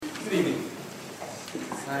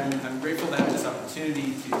I'm grateful to have this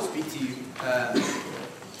opportunity to speak to you.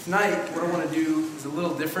 Tonight, what I want to do is a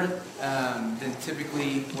little different than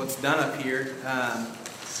typically what's done up here.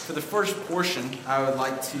 For the first portion, I would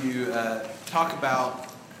like to talk about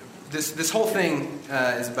this whole thing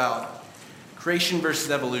is about creation versus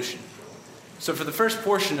evolution. So for the first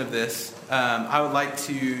portion of this, I would like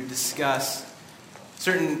to discuss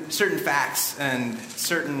certain facts and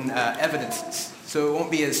certain evidences. So it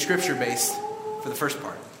won't be as scripture-based for the first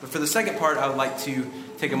part. But for the second part, I would like to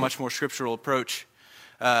take a much more scriptural approach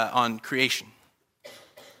on creation.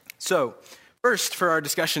 So first, for our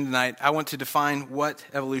discussion tonight, I want to define what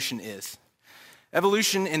evolution is.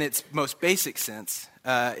 Evolution, in its most basic sense,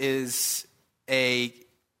 is a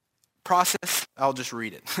process, I'll just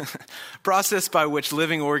read it, process by which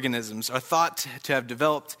living organisms are thought to have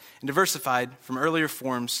developed and diversified from earlier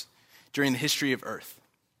forms during the history of Earth.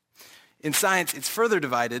 In science, it's further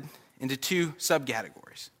divided into two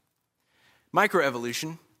subcategories.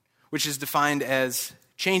 Microevolution, which is defined as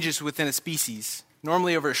changes within a species,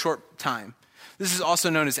 normally over a short time. This is also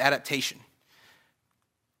known as adaptation.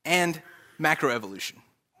 And macroevolution.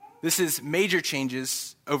 This is major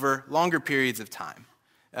changes over longer periods of time.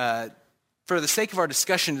 For the sake of our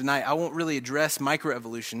discussion tonight, I won't really address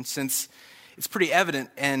microevolution since it's pretty evident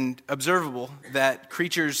and observable that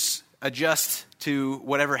creatures adjust to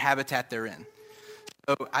whatever habitat they're in.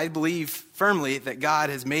 So I believe firmly that God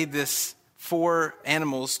has made this for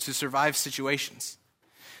animals to survive situations.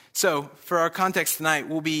 So for our context tonight,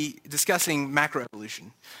 we'll be discussing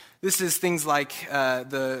macroevolution. This is things like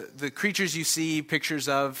the creatures you see pictures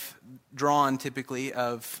of, drawn typically,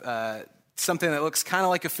 of something that looks kind of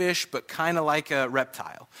like a fish, but kind of like a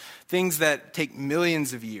reptile. Things that take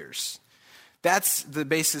millions of years. That's the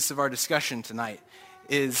basis of our discussion tonight,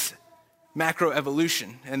 is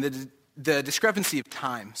macroevolution and the discrepancy of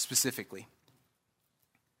time specifically.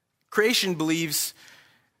 Creation believes,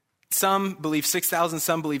 some believe 6,000,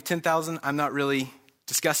 some believe 10,000. I'm not really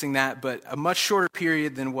discussing that, but a much shorter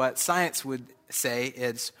period than what science would say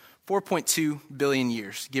is 4.2 billion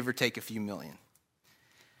years, give or take a few million.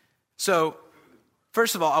 So,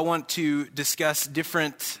 first of all, I want to discuss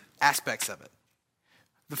different aspects of it.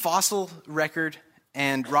 The fossil record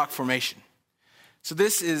and rock formation. So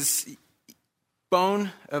this is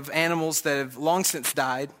bone of animals that have long since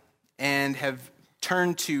died and have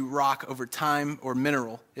turned to rock over time, or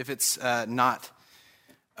mineral if it's not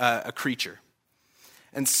a creature.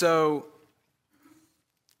 And so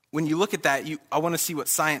when you look at that, I want to see what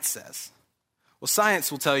science says. Well,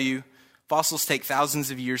 science will tell you fossils take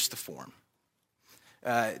thousands of years to form.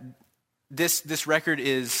 This record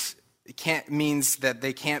means that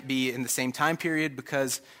they can't be in the same time period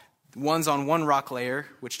because one's on one rock layer,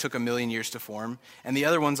 which took 1 million years to form, and the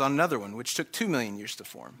other one's on another one, which took 2 million years to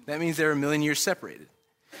form. That means they're 1 million years separated.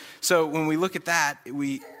 So when we look at that,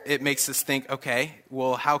 it makes us think, okay,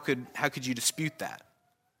 well, how could you dispute that?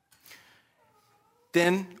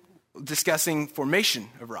 Then discussing formation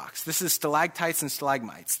of rocks. This is stalactites and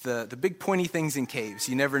stalagmites, the big pointy things in caves.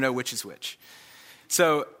 You never know which is which.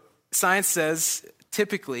 So science says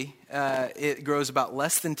typically it grows about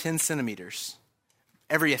less than 10 centimeters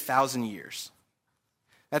every 1,000 years.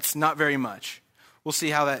 That's not very much. We'll see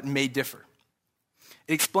how that may differ.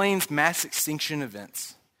 It explains mass extinction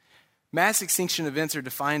events. Mass extinction events are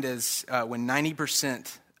defined as when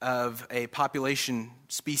 90% of a population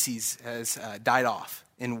species has died off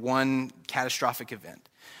in one catastrophic event.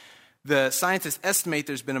 The scientists estimate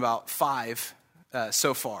there's been about 5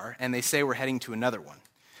 so far, and they say we're heading to another one.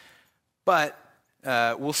 But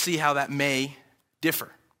we'll see how that may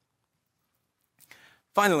differ.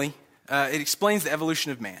 Finally, it explains the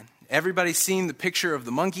evolution of man. Everybody's seen the picture of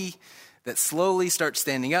the monkey that slowly starts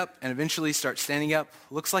standing up and eventually starts standing up,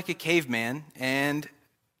 looks like a caveman, and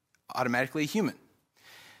automatically a human.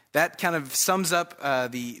 That kind of sums up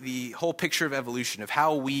the whole picture of evolution, of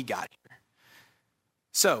how we got here.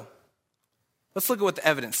 So, let's look at what the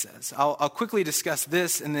evidence says. I'll quickly discuss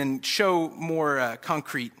this and then show more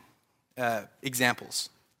concrete examples.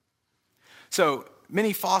 So,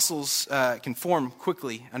 many fossils can form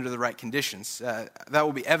quickly under the right conditions. That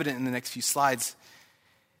will be evident in the next few slides.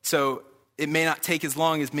 So it may not take as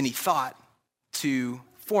long as many thought to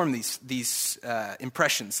form these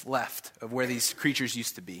impressions left of where these creatures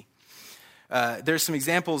used to be. There's some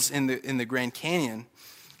examples in the Grand Canyon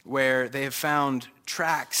where they have found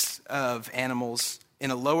tracks of animals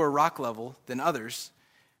in a lower rock level than others.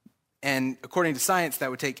 And according to science, that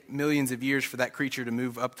would take millions of years for that creature to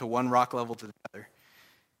move up to one rock level to the other.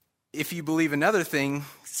 If you believe another thing,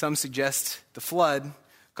 some suggest the flood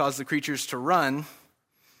caused the creatures to run,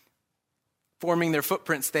 forming their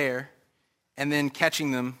footprints there, and then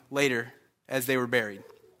catching them later as they were buried.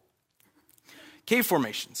 Cave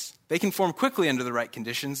formations. They can form quickly under the right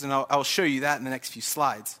conditions, and I'll show you that in the next few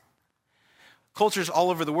slides. Cultures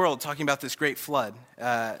all over the world talking about this great flood.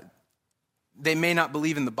 They may not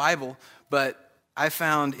believe in the Bible, but I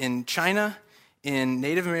found in China, in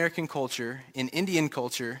Native American culture, in Indian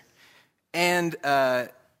culture, and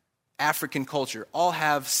African culture, all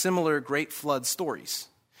have similar great flood stories.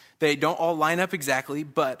 They don't all line up exactly,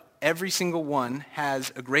 but every single one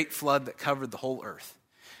has a great flood that covered the whole earth.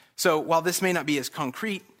 So while this may not be as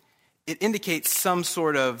concrete, it indicates some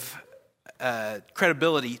sort of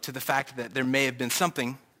credibility to the fact that there may have been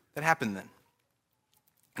something that happened then.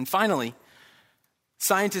 And finally,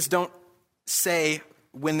 scientists don't say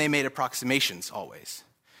when they made approximations always.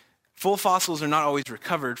 Full fossils are not always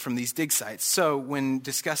recovered from these dig sites, so when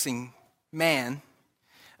discussing man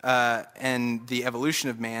and the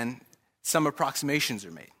evolution of man, some approximations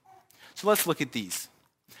are made. So let's look at these.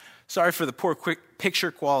 Sorry for the poor quick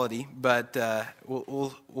picture quality, but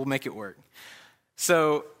we'll make it work.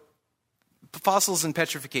 So, fossils and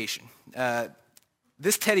petrification.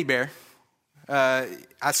 This teddy bear,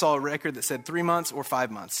 I saw a record that said 3 months or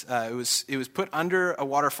 5 months. It was put under a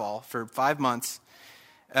waterfall for 5 months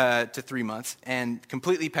to 3 months and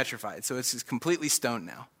completely petrified. So it's completely stone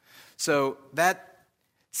now. So that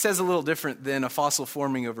says a little different than a fossil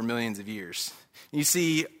forming over millions of years. You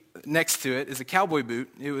see next to it is a cowboy boot.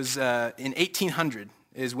 It was in 1800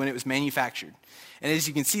 is when it was manufactured. And as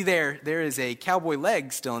you can see there is a cowboy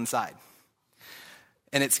leg still inside.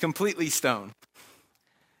 And it's completely stone.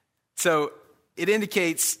 So it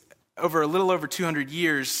indicates over a little over 200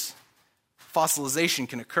 years, fossilization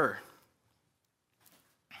can occur.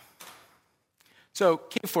 So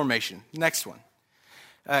cave formation, next one.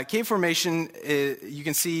 Cave formation, you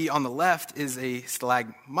can see on the left, is a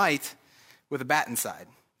stalagmite with a bat inside.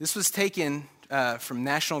 This was taken from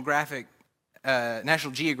National Geographic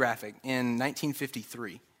in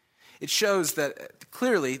 1953. It shows that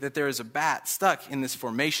clearly that there is a bat stuck in this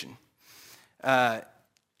formation. I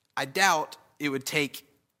doubt it would take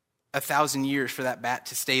 1,000 years for that bat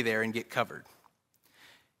to stay there and get covered.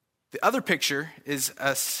 The other picture is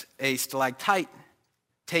a stalactite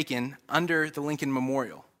taken under the Lincoln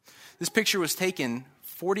Memorial. This picture was taken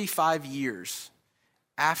 45 years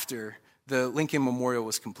after the Lincoln Memorial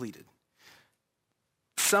was completed.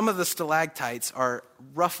 Some of the stalactites are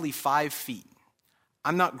roughly 5 feet.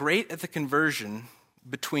 I'm not great at the conversion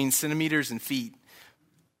between centimeters and feet,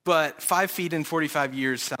 but 5 feet in 45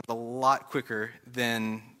 years sounds a lot quicker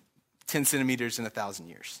than 10 centimeters in 1,000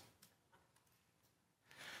 years.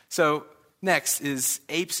 So next is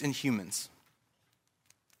apes and humans.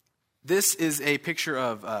 This is a picture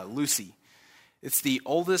of Lucy. It's the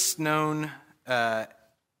oldest known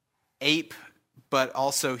ape, but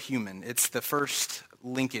also human. It's the first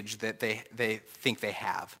linkage that they think they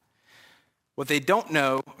have. What they don't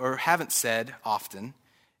know or haven't said often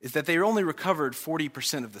is that they only recovered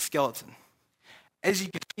 40% of the skeleton. As you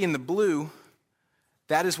can see in the blue,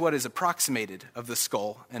 that is what is approximated of the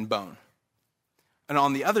skull and bone. And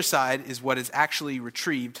on the other side is what is actually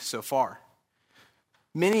retrieved so far.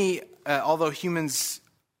 Many, although humans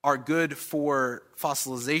are good for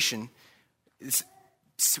fossilization,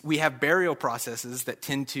 we have burial processes that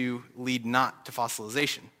tend to lead not to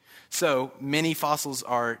fossilization. So many fossils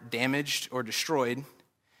are damaged or destroyed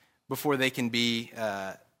before they can be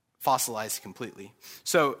fossilized completely.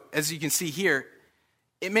 So as you can see here,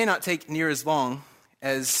 it may not take near as long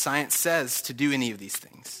as science says to do any of these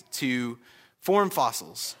things, to form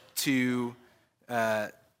fossils, to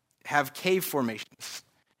have cave formations,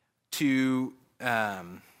 to,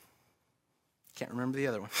 can't remember the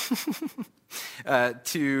other one,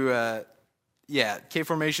 cave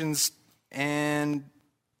formations and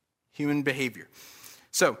human behavior.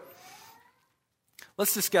 So,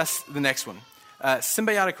 let's discuss the next one,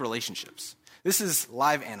 symbiotic relationships. This is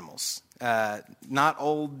live animals, not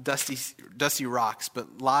old dusty rocks,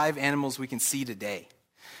 but live animals we can see today,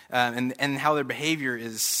 and how their behavior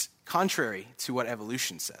is contrary to what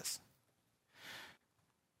evolution says.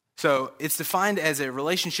 So it's defined as a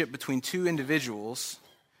relationship between two individuals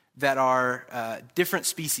that are different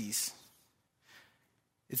species.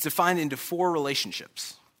 It's defined into 4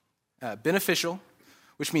 relationships. Beneficial,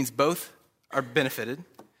 which means both are benefited.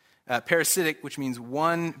 Parasitic, which means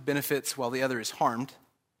one benefits while the other is harmed.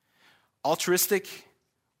 Altruistic,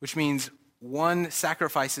 which means one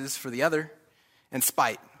sacrifices for the other. And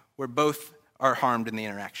spite, where both are harmed in the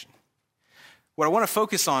interaction. What I want to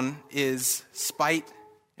focus on is spite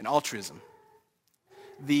and altruism.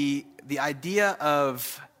 The idea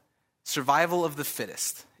of survival of the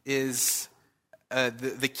fittest is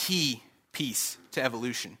the key piece to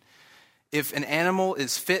evolution. If an animal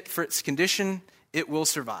is fit for its condition, it will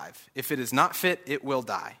survive. If it is not fit, it will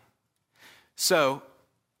die. So,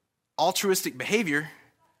 altruistic behavior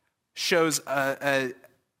shows a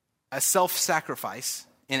self-sacrifice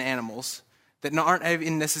in animals that aren't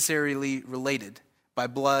even necessarily related by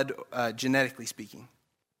blood, genetically speaking.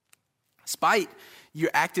 Spite,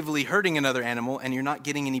 you're actively hurting another animal and you're not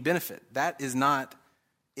getting any benefit. That is not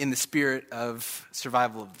in the spirit of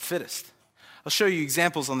survival of the fittest. I'll show you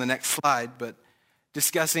examples on the next slide, but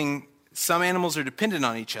discussing some animals are dependent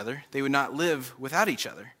on each other. They would not live without each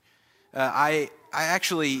other. I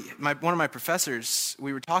actually, one of my professors,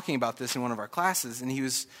 we were talking about this in one of our classes, and he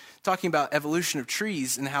was talking about evolution of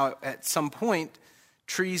trees and how at some point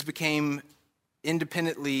trees became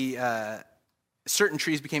independently, certain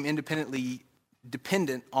trees became independently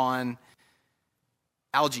dependent on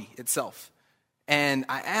algae itself. And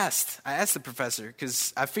I asked the professor,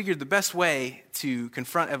 because I figured the best way to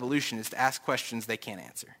confront evolution is to ask questions they can't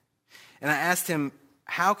answer. And I asked him,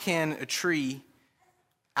 how can a tree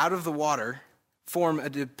out of the water form a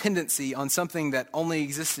dependency on something that only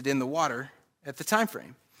existed in the water at the time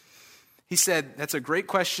frame? He said, that's a great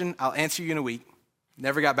question. I'll answer you in a week.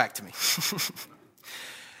 Never got back to me.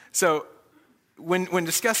 So when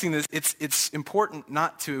discussing this, it's important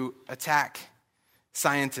not to attack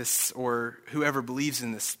scientists or whoever believes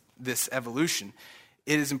in this evolution.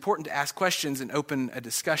 It is important to ask questions and open a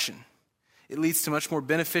discussion. It leads to much more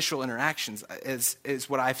beneficial interactions, is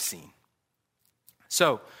what I've seen.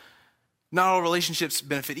 So, not all relationships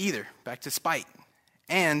benefit either, back to spite.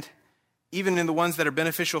 And even in the ones that are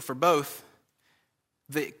beneficial for both,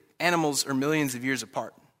 the animals are millions of years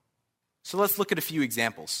apart. So let's look at a few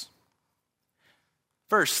examples.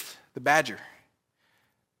 First, the badger.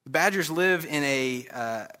 The badgers live in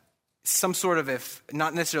some sort of,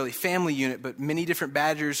 not necessarily family unit, but many different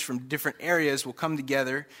badgers from different areas will come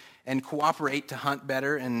together and cooperate to hunt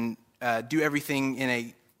better and do everything in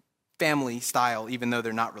a family style, even though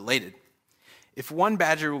they're not related. If one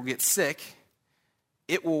badger will get sick,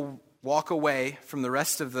 it will walk away from the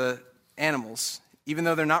rest of the animals, even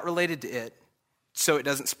though they're not related to it, so it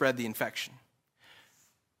doesn't spread the infection.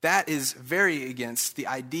 That is very against the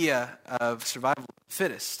idea of survival of the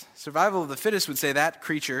fittest. Survival of the fittest would say that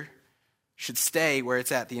creature should stay where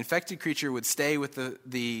it's at. The infected creature would stay with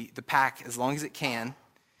the pack as long as it can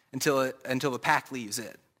until the pack leaves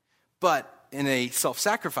it. But in a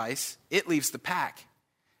self-sacrifice, it leaves the pack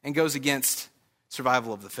and goes against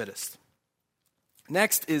survival of the fittest.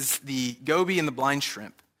 Next is the goby and the blind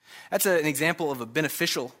shrimp. That's an example of a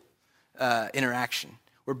beneficial interaction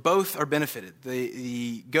where both are benefited.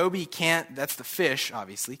 The goby can't, that's the fish,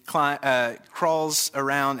 obviously, crawls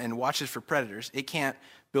around and watches for predators. It can't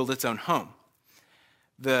build its own home.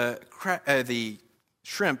 The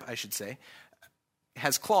shrimp, I should say,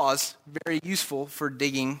 has claws, very useful for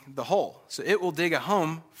digging the hole. So it will dig a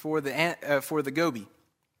home for the goby.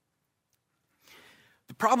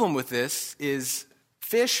 The problem with this is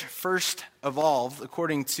fish first evolved,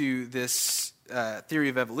 according to this theory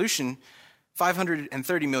of evolution,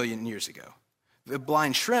 530 million years ago. The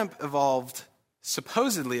blind shrimp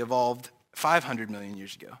supposedly evolved 500 million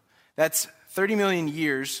years ago. That's 30 million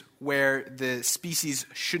years where the species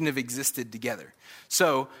shouldn't have existed together.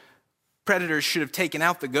 So predators should have taken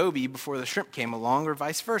out the goby before the shrimp came along, or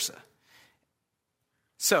vice versa.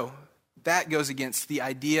 So that goes against the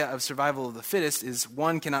idea of survival of the fittest, is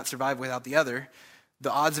one cannot survive without the other.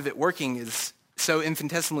 The odds of it working is so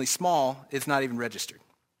infinitesimally small, it's not even registered.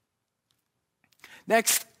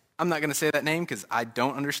 Next, I'm not going to say that name because I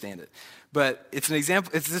don't understand it, but it's an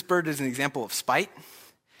example. This bird is an example of spite.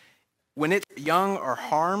 When its young are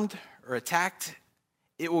harmed or attacked,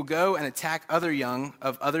 it will go and attack other young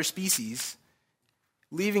of other species,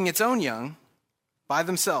 leaving its own young by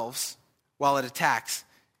themselves while it attacks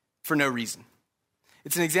for no reason.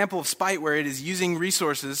 It's an example of spite where it is using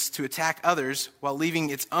resources to attack others while leaving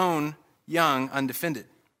its own young undefended.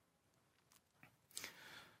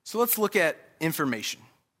 So let's look at information.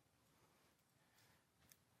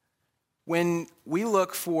 When we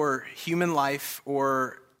look for human life,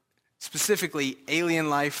 or specifically alien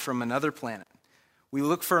life from another planet, we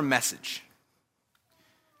look for a message.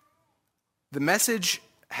 The message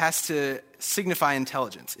has to signify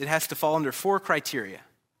intelligence. It has to fall under 4 criteria.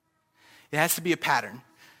 It has to be a pattern.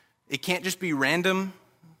 It can't just be random,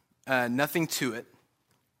 nothing to it.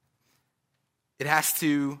 It has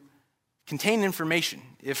to contain information.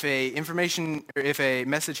 If a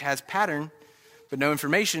message has pattern but no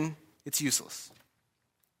information, it's useless.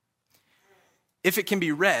 If it can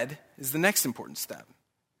be read is the next important step.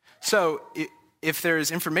 So if there is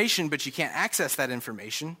information but you can't access that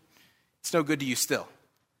information, It's no good to you still.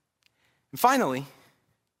 And finally,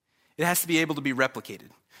 it has to be able to be replicated.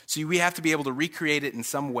 So we have to be able to recreate it in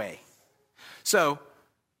some way. So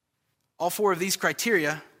all four of these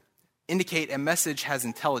criteria indicate a message has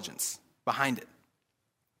intelligence behind it.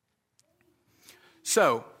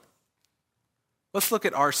 So let's look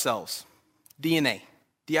at our cells. DNA,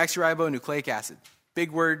 deoxyribonucleic acid.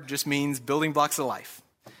 Big word, just means building blocks of life.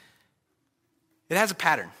 It has a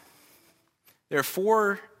pattern. There are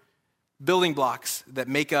 4 building blocks that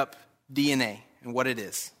make up DNA and what it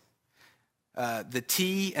is. The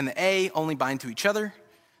T and the A only bind to each other.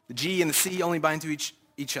 The G and the C only bind to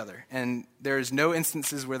each other. And there's no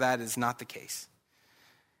instances where that is not the case.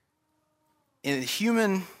 In the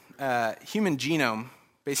human genome,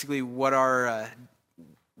 basically what our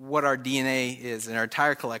DNA is in our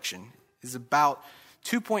entire collection is about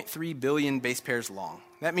 2.3 billion base pairs long.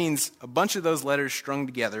 That means a bunch of those letters strung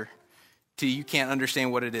together till you can't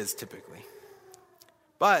understand what it is typically.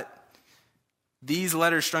 But these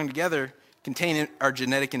letters strung together contain our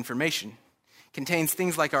genetic information. Contains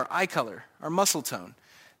things like our eye color, our muscle tone,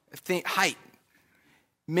 height.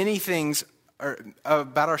 Many things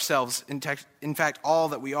about ourselves. In fact, all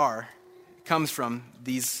that we are comes from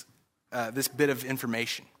this bit of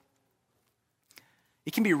information.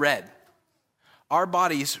 It can be read. Our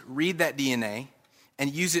bodies read that DNA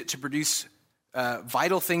and use it to produce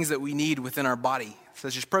vital things that we need within our body,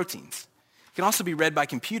 such as proteins. It can also be read by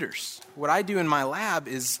computers. What I do in my lab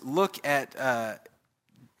is look at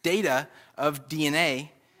data of DNA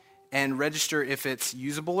and register if it's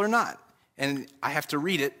usable or not. And I have to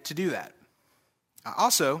read it to do that. I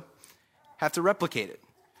also have to replicate it.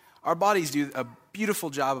 Our bodies do a beautiful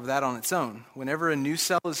job of that on its own. Whenever a new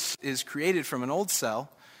cell is created from an old cell,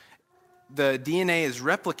 the DNA is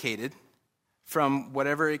replicated from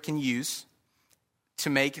whatever it can use to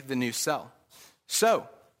make the new cell. So,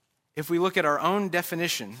 if we look at our own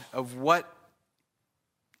definition of what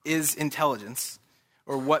is intelligence,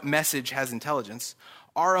 or what message has intelligence,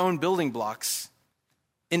 our own building blocks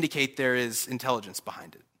indicate there is intelligence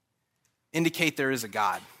behind it. Indicate there is a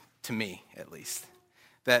God, to me at least.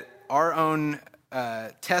 That our own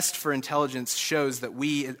test for intelligence shows that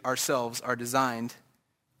we ourselves are designed.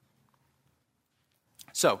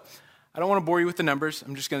 So, I don't want to bore you with the numbers.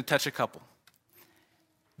 I'm just going to touch a couple.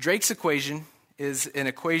 Drake's equation is an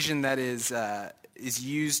equation that is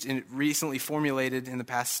used and recently formulated in the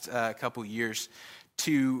past couple years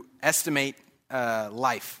to estimate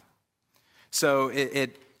life. So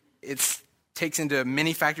it takes into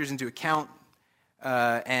many factors into account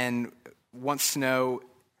and wants to know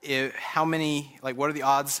what are the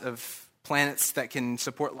odds of planets that can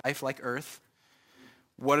support life like Earth?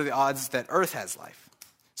 What are the odds that Earth has life?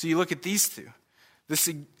 So you look at these two.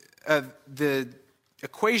 The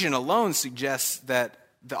equation alone suggests that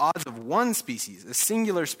the odds of one species, a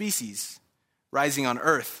singular species, rising on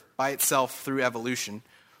Earth by itself through evolution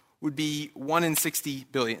would be 1 in 60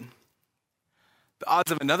 billion. The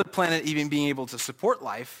odds of another planet even being able to support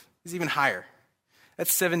life is even higher.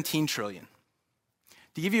 That's 17 trillion.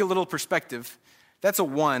 To give you a little perspective, that's a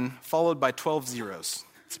 1 followed by 12 zeros.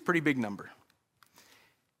 It's a pretty big number.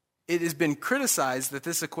 It has been criticized that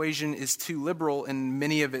this equation is too liberal in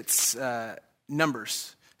many of its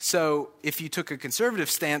numbers. So if you took a conservative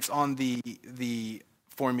stance on the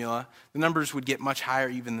formula, the numbers would get much higher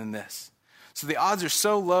even than this. So the odds are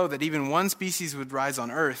so low that even one species would rise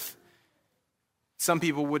on Earth. Some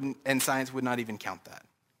people wouldn't, and science would not even count that.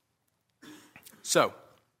 So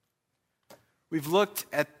we've looked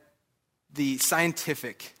at the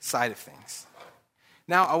scientific side of things.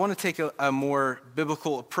 Now I want to take a more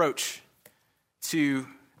biblical approach to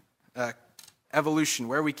evolution,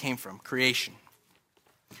 where we came from, creation.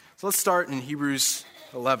 So let's start in Hebrews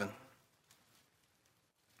 11.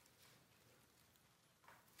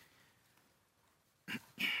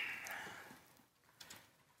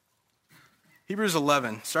 Hebrews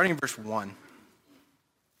 11, starting in verse 1.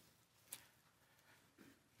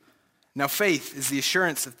 Now faith is the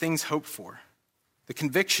assurance of things hoped for, the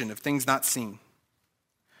conviction of things not seen.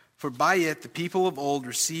 For by it the people of old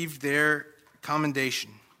received their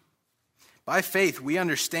commendation. By faith we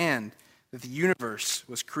understand that the universe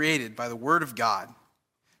was created by the word of God,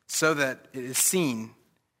 so that it is seen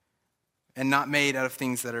and not made out of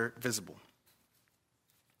things that are visible.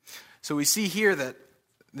 So we see here that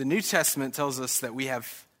the New Testament tells us that we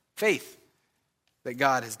have faith that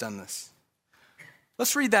God has done this.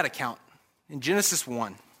 Let's read that account in Genesis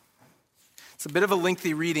 1. It's a bit of a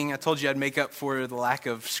lengthy reading. I told you I'd make up for the lack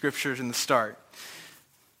of scriptures in the start.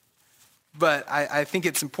 But I think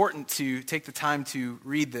it's important to take the time to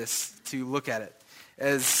read this, to look at it.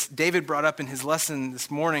 As David brought up in his lesson this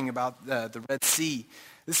morning about the Red Sea,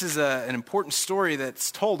 this is an important story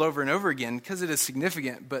that's told over and over again because it is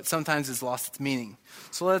significant, but sometimes it's lost its meaning.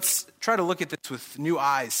 So let's try to look at this with new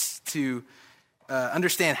eyes to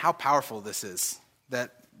understand how powerful this is,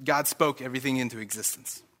 that God spoke everything into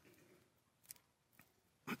existence.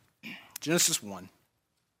 Genesis 1.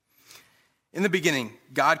 In the beginning,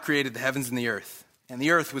 God created the heavens and the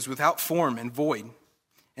earth was without form and void,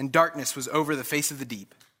 and darkness was over the face of the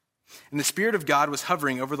deep. And the Spirit of God was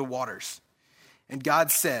hovering over the waters. And God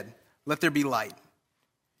said, "Let there be light."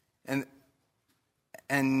 And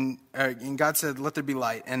God said, "Let there be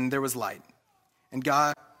light," and there was light. And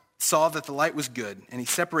God saw that the light was good, and he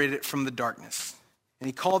separated it from the darkness. And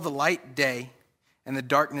he called the light day, and the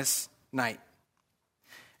darkness night.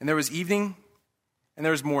 And there was evening, and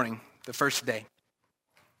there was morning, the first day.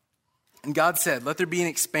 And God said, "Let there be an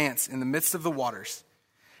expanse in the midst of the waters,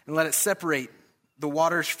 and let it separate the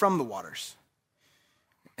waters from the waters."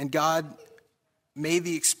 And God made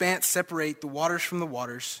the expanse separate the waters from the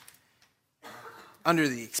waters under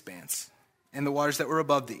the expanse, and the waters that were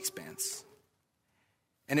above the expanse.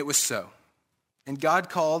 And it was so. And God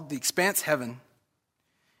called the expanse heaven,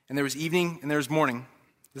 and there was evening and there was morning,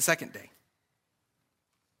 the second day.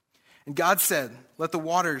 And God said, "Let the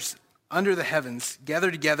waters under the heavens gather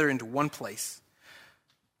together into one place.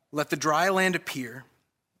 Let the dry land appear,"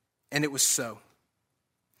 and it was so.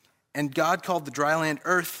 And God called the dry land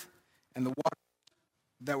earth, and the waters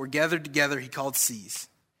that were gathered together he called seas.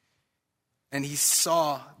 And he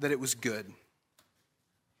saw that it was good.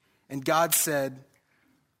 And God said,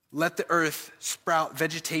 "Let the earth sprout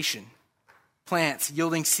vegetation, plants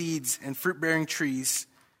yielding seeds, and fruit-bearing trees,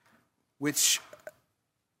 which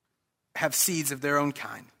have seeds of their own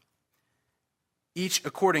kind, each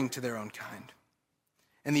according to their own kind."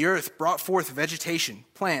 And the earth brought forth vegetation,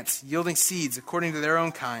 plants yielding seeds according to their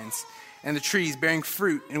own kinds, and the trees bearing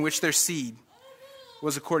fruit in which their seed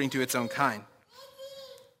was according to its own kind.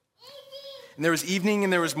 And there was evening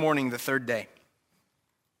and there was morning, the third day.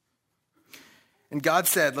 And God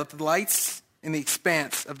said, "Let the lights in the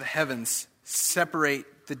expanse of the heavens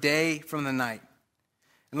separate the day from the night,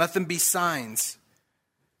 and let them be signs.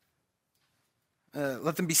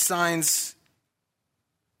 Let them be signs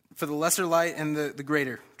for the lesser light and the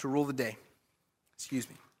greater to rule the day." I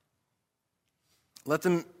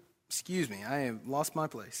have lost my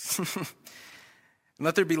place. "And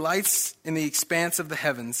let there be lights in the expanse of the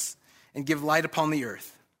heavens, and give light upon the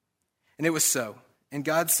earth." And it was so. And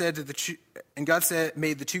God made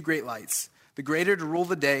the two great lights, the greater to rule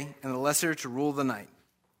the day, and the lesser to rule the night,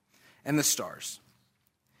 and the stars.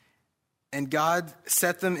 And God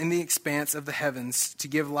set them in the expanse of the heavens to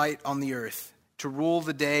give light on the earth, to rule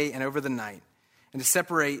the day and over the night, and to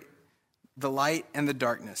separate the light and the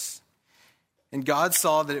darkness. And God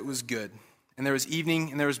saw that it was good. And there was evening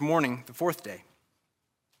and there was morning, the fourth day.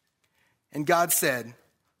 And God said,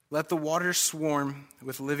 "Let the waters swarm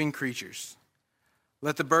with living creatures.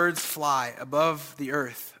 Let the birds fly above the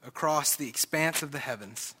earth across the expanse of the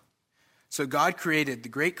heavens." So God created the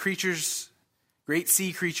great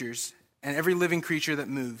sea creatures, and every living creature that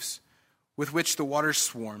moves, with which the waters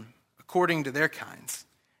swarm, according to their kinds,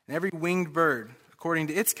 and every winged bird according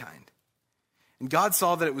to its kind. And God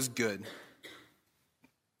saw that it was good.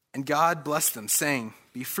 And God blessed them, saying,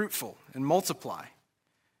 "Be fruitful and multiply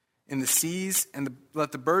in the seas, and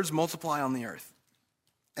let the birds multiply on the earth."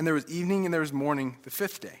 And there was evening and there was morning, the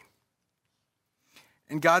fifth day.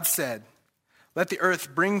 And God said, "Let the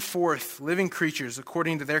earth bring forth living creatures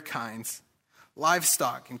according to their kinds,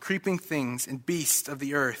 livestock and creeping things and beasts of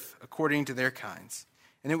the earth according to their kinds."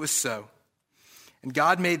 And it was so. And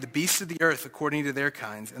God made the beasts of the earth according to their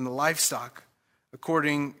kinds, and the livestock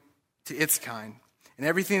according to its kind, and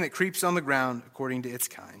everything that creeps on the ground according to its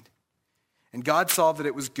kind. And God saw that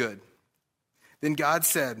it was good. Then God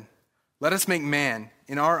said, "Let us make man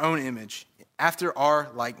in our own image, after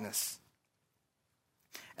our likeness.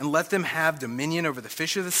 And let them have dominion over the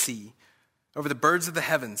fish of the sea, over the birds of the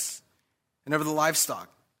heavens, and over the livestock,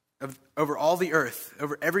 over all the earth,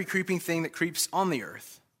 over every creeping thing that creeps on the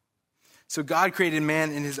earth." So God created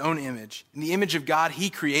man in his own image. In the image of God, he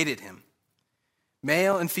created him.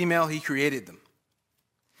 Male and female, he created them.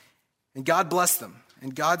 And God blessed them.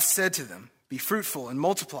 And God said to them, "Be fruitful and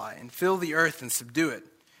multiply, and fill the earth and subdue it,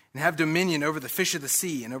 and have dominion over the fish of the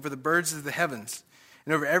sea, and over the birds of the heavens,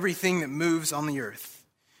 and over everything that moves on the earth."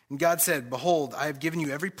 And God said, "Behold, I have given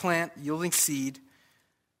you every plant yielding seed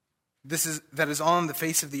that is on the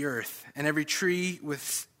face of the earth, and every tree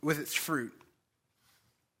with its fruit.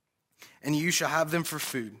 And you shall have them for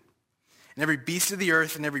food. And every beast of the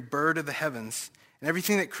earth, and every bird of the heavens, and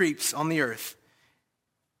everything that creeps on the earth,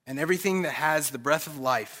 and everything that has the breath of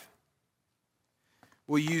life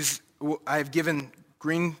I have given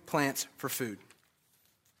green plants for food.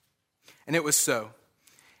 And it was so.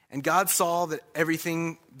 And God saw that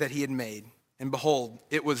everything that he had made, and behold,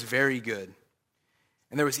 it was very good.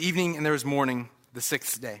 And there was evening and there was morning, the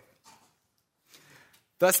sixth day.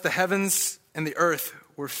 Thus the heavens and the earth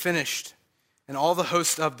were finished, and all the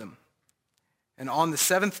host of them. And on the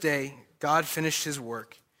seventh day, God finished his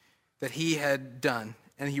work that he had done,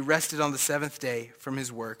 and he rested on the seventh day from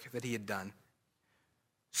his work that he had done.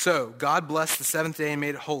 So God blessed the seventh day and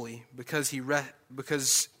made it holy, because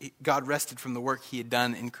God rested from the work he had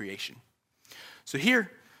done in creation. So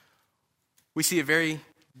here we see a very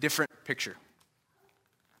different picture.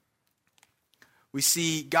 We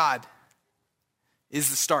see God is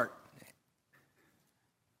the start.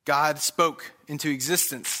 God spoke into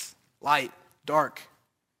existence light, dark,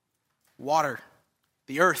 water,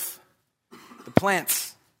 the earth, the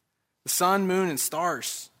plants, the sun, moon, and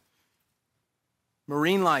stars,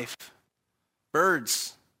 marine life,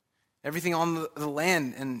 birds, everything on the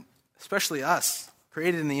land, and especially us,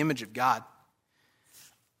 created in the image of God.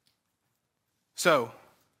 So,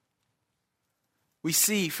 we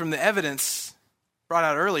see from the evidence brought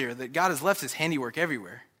out earlier that God has left his handiwork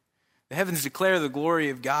everywhere. The heavens declare the glory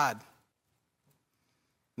of God, and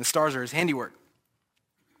the stars are his handiwork.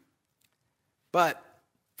 But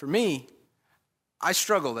for me, I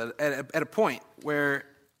struggled at a point where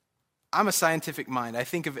I'm a scientific mind. I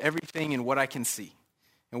think of everything in what I can see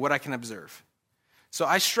and what I can observe. So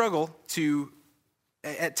I struggle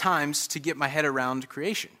at times, to get my head around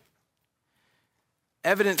creation.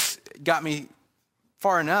 Evidence got me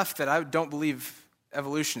far enough that I don't believe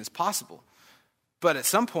evolution is possible. But at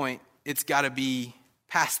some point, it's got to be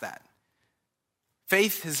past that.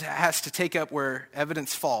 Faith has to take up where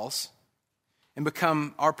evidence falls and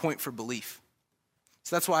become our point for belief.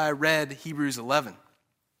 So that's why I read Hebrews 11,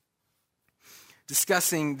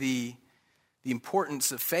 discussing the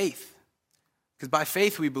importance of faith. Because by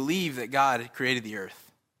faith we believe that God had created the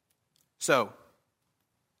earth. So,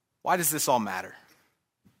 why does this all matter?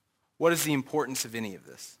 What is the importance of any of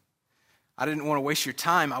this? I didn't want to waste your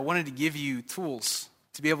time. I wanted to give you tools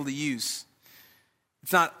to be able to use.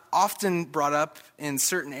 It's not often brought up in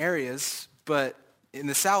certain areas, but in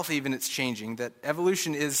the South even it's changing, that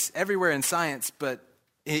evolution is everywhere in science, but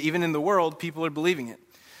even in the world, people are believing it.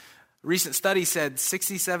 A recent study said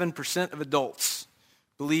 67% of adults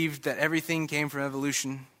believed that everything came from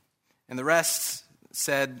evolution, and the rest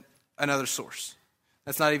said another source.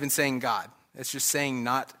 That's not even saying God. It's just saying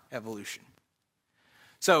not evolution.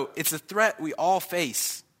 So it's a threat we all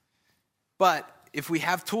face, but if we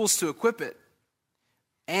have tools to equip it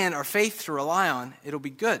and our faith to rely on, it'll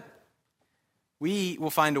be good. We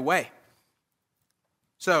will find a way.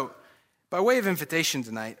 So, by way of invitation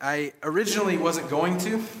tonight, I originally wasn't going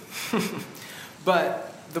to,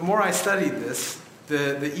 but the more I studied this,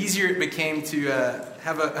 the easier it became to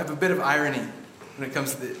have a bit of irony when it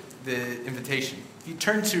comes to the invitation. If you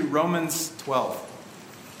turn to Romans 12.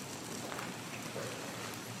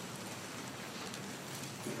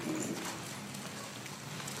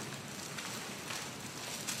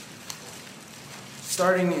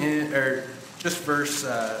 Starting in, or just verse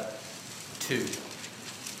 2.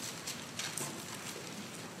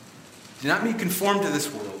 Do not be conformed to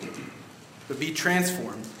this world, but be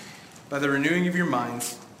transformed by the renewing of your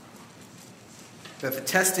minds, that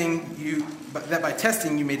by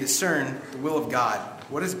testing you may discern the will of God,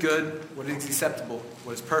 what is good, what is acceptable,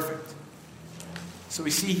 what is perfect. So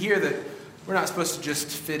we see here that we're not supposed to just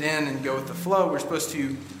fit in and go with the flow. We're supposed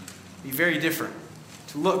to be very different,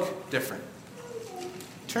 to look different.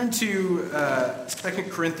 Turn to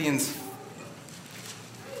 2 Corinthians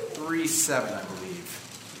 3:7, I believe.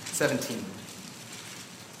 17.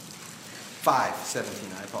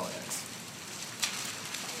 5:17, I apologize.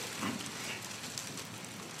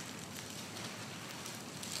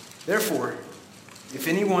 Therefore, if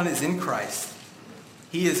anyone is in Christ,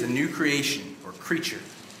 he is a new creation or creature.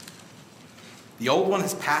 The old one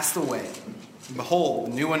has passed away, and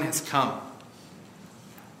behold, the new one has come.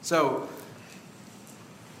 So,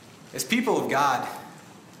 as people of God,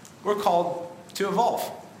 we're called to evolve.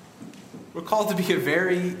 We're called to be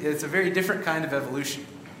it's a very different kind of evolution.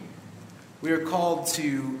 We are called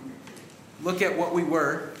to look at what we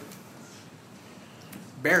were,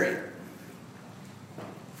 bury it,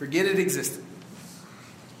 forget it existed,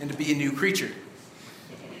 and to be a new creature.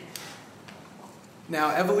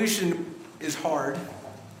 Now, evolution is hard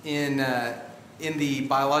in the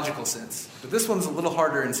biological sense, but this one's a little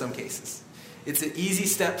harder in some cases. It's easy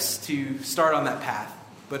steps to start on that path,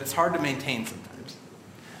 but it's hard to maintain sometimes.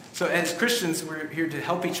 So as Christians, we're here to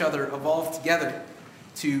help each other evolve together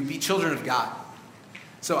to be children of God.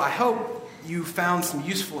 So I hope you found some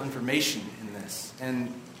useful information in this.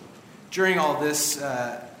 And during all this,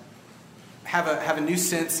 have a new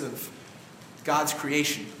sense of God's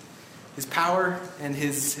creation, his power and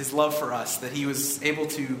his love for us, that he was able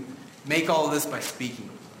to make all of this by speaking,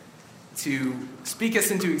 to speak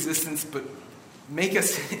us into existence, but make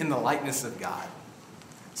us in the likeness of God.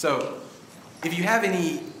 So if you have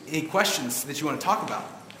any questions that you want to talk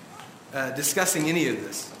about, discussing any of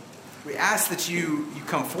this, we ask that you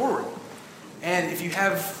come forward. And if you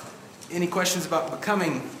have any questions about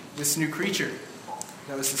becoming this new creature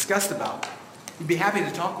that was discussed about, we'd be happy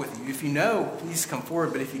to talk with you. If you know, please come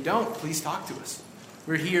forward. But if you don't, please talk to us.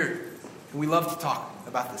 We're here, and we love to talk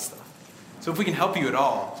about this stuff. So if we can help you at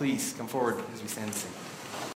all, please come forward as we stand and sing.